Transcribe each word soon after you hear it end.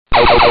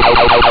Is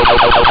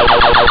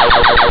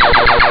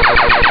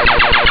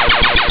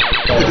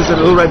it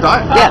a little red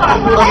dot? Yeah.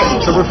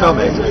 Okay, so we're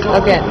filming.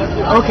 Okay.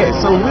 Okay,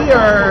 so we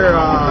are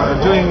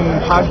doing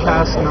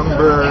podcast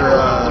number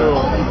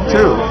 2.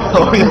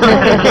 Oh, yeah.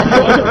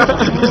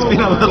 There's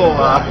been a little.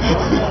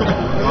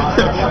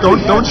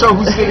 Don't show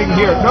who's sitting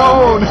here.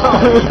 No.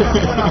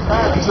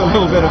 There's a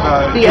little bit of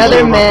a The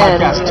other man.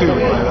 Podcast 2.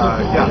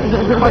 Yeah,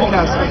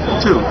 podcast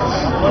 2.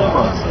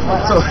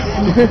 So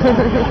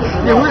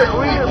yeah,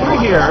 we're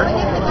here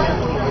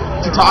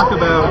to talk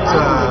about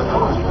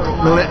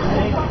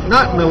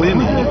not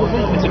Millennium.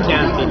 It's a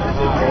canteen.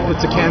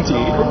 It's a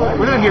canteen.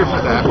 We're not here for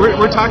that.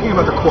 We're talking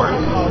about the court,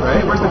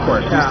 right? Where's the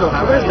court? Do you still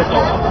have it? Where's the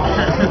court?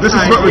 This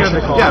is what we're.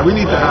 Yeah, we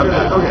need to have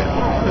that. Okay.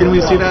 Can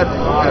we see that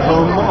at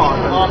home?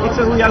 It's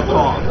a real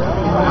court.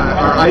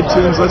 Our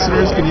iTunes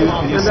listeners, can you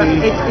see?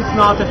 It's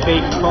not a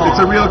fake court. It's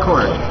a real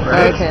court,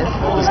 right? Okay.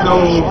 There's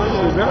no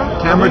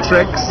camera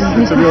tricks.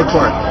 It's a real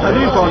court. How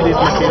do you call this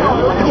material?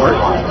 Court.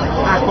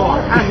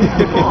 Court. It's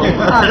the court.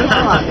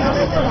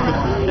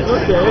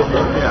 Okay.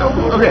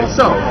 Yeah. Okay.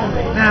 So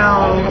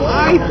now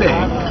I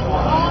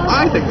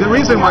think the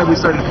reason why we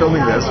started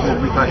filming this,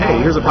 we thought,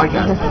 hey, here's a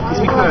podcast, is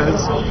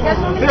because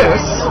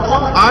this,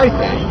 I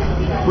think,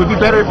 would be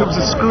better if it was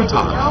a screw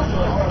top,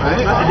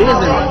 right? It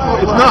isn't.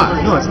 It's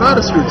not. No, it's not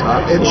a screw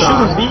top. It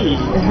shouldn't be.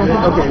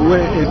 Okay,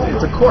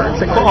 it's a cork.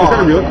 Is that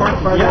a real cork?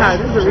 Yeah,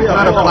 it is a real It's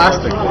not a cork.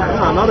 plastic.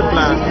 No, not a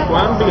plastic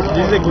one, because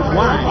this is a good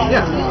wine.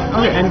 Yeah.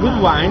 Okay. And good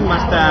wine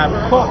must have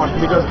cork,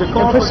 because the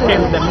cork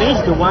can damage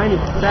the wine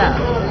itself.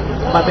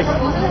 But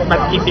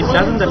if it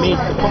doesn't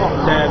damage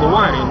the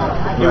wine,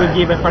 it will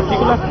give a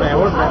particular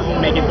flavor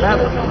that make it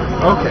better.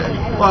 Okay.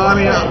 Well, I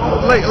mean,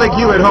 like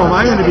you at home,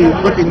 I'm going to be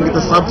looking at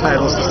the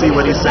subtitles to see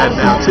what he said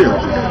now too.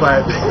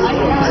 But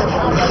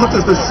I'll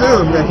just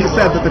assume that he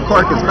said that the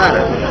cork is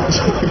better.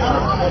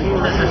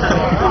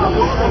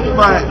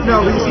 But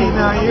no, you see,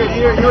 now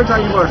you were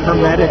talking about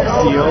hermetic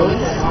seals.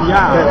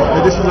 Yeah.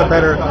 That this is a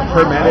better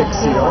hermetic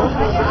seal.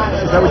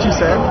 Is that what you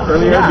said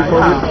earlier? Yeah,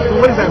 before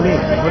yeah. What does that mean?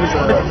 What is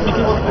that?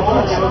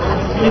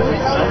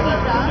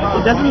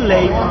 It doesn't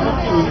like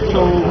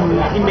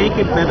to make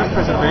a better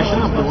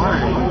preservation of the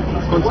wine,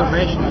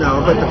 conservation.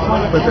 No, but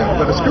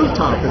a screw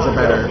top is a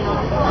better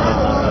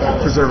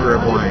preserver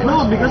of wine.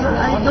 No, because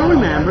I don't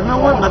remember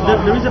now what, but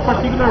there is a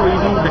particular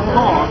reason the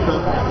cork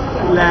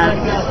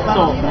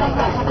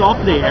stop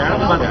there,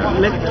 but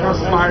let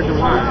transpire the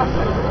wine.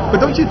 But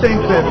don't you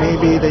think that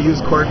maybe they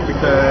use cork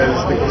because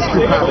the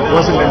screw top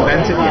wasn't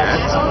invented yet?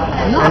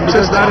 No, and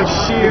just out of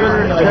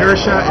sheer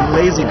inertia and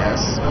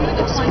laziness,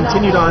 it just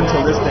continued on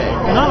till this day.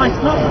 No, it's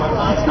not.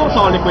 It's not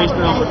only a question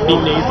of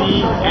being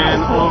lazy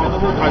and of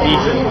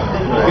tradition,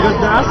 because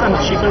there are some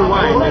cheaper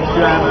wine that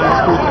you have a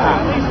screw top.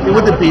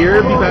 Would the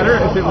beer be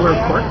better if it were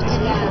corked?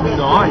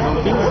 No, I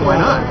don't think so. Why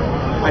not?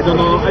 I don't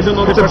know. It's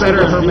a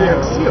better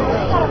hermetic seal.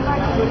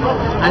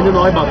 I don't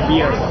know about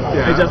beers.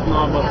 Yeah. I just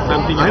know about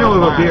something. I know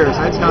about beers.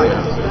 I tell you,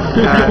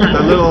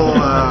 the little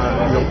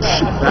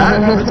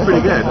that's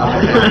pretty good.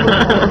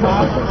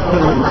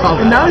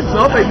 And now it's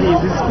not like this.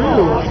 It's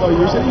screw. So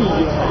usually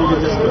you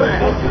can just do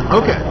it.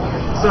 Okay.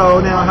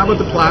 So now, how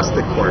about the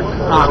plastic cork?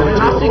 The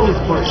plastic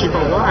is for cheaper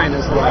wine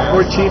as well.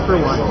 Or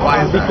cheaper one?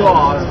 Why is that?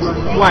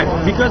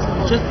 Because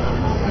just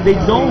they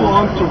don't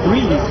want to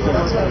risk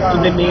to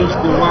damage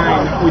the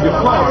wine with the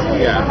cork.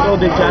 Yeah. So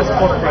they just,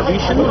 for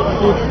tradition,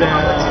 put the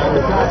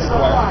plastic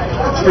one.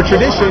 For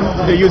tradition,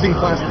 they're using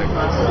plastic.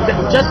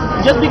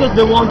 Just because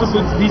they want to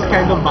put this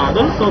kind of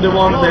bottle, so they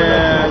want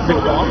the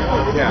cork,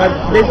 Yeah. but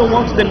they don't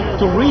want them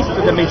to risk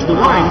to damage the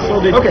wine, so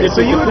they Okay, they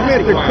so put you the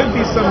admit there plastic could wine.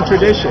 be some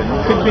tradition.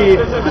 Could be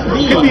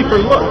for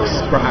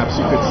looks,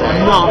 perhaps you could say.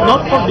 No,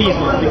 not for this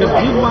one, because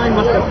good wine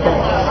must have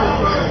cork.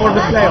 For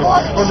the flavor,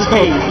 for the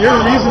taste. Your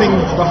reasoning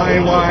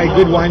behind why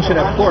good wine should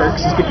have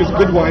corks is because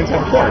good wines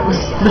have corks.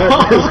 No,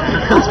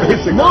 That's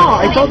basically. no,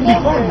 I thought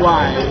before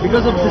why,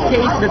 because of the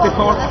taste that the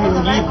cork can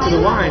give to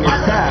the wine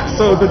itself.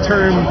 So the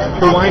term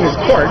the wine is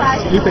corked,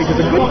 you think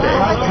is a good thing.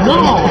 No,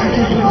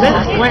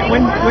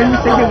 when we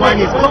say the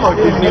wine is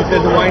corked, it means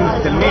that the wine is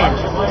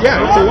damaged.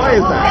 Yeah, so why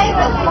is that?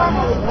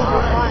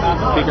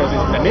 Because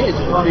it's damaged.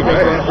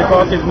 Because the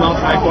cork is not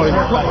high quality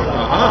cork.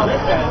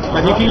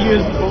 But you can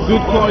use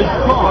good quality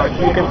cork.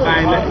 You can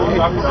find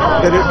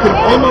That it could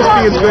almost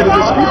be as good as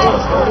a screw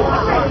top.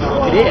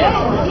 it is.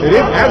 It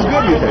is as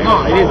good, you think?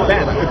 No, it is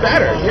better.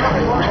 Better, yeah.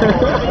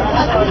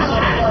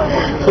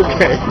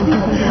 Okay.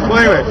 Well,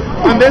 anyway,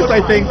 on this,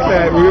 I think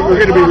that we're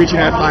going to be reaching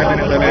that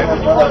 5-minute limit.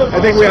 I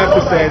think we have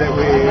to say that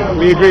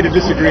we agree to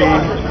disagree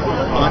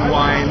on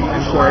wine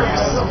and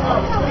corks,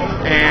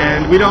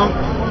 and we don't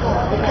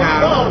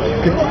have.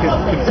 Can you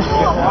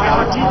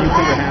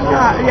put your hand here?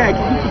 Yeah,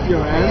 can you keep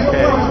your hand?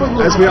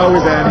 Okay. As we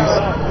always end.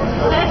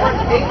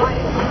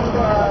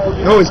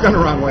 No, it's gone the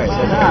wrong way.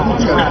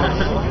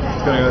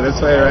 It's gonna go this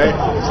way, right?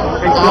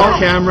 And off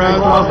camera,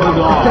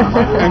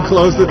 and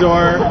close the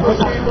door,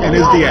 and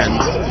is the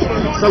end.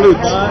 Salute.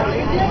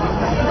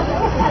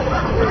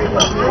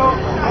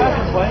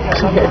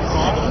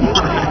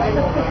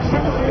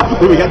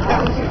 We got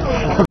that.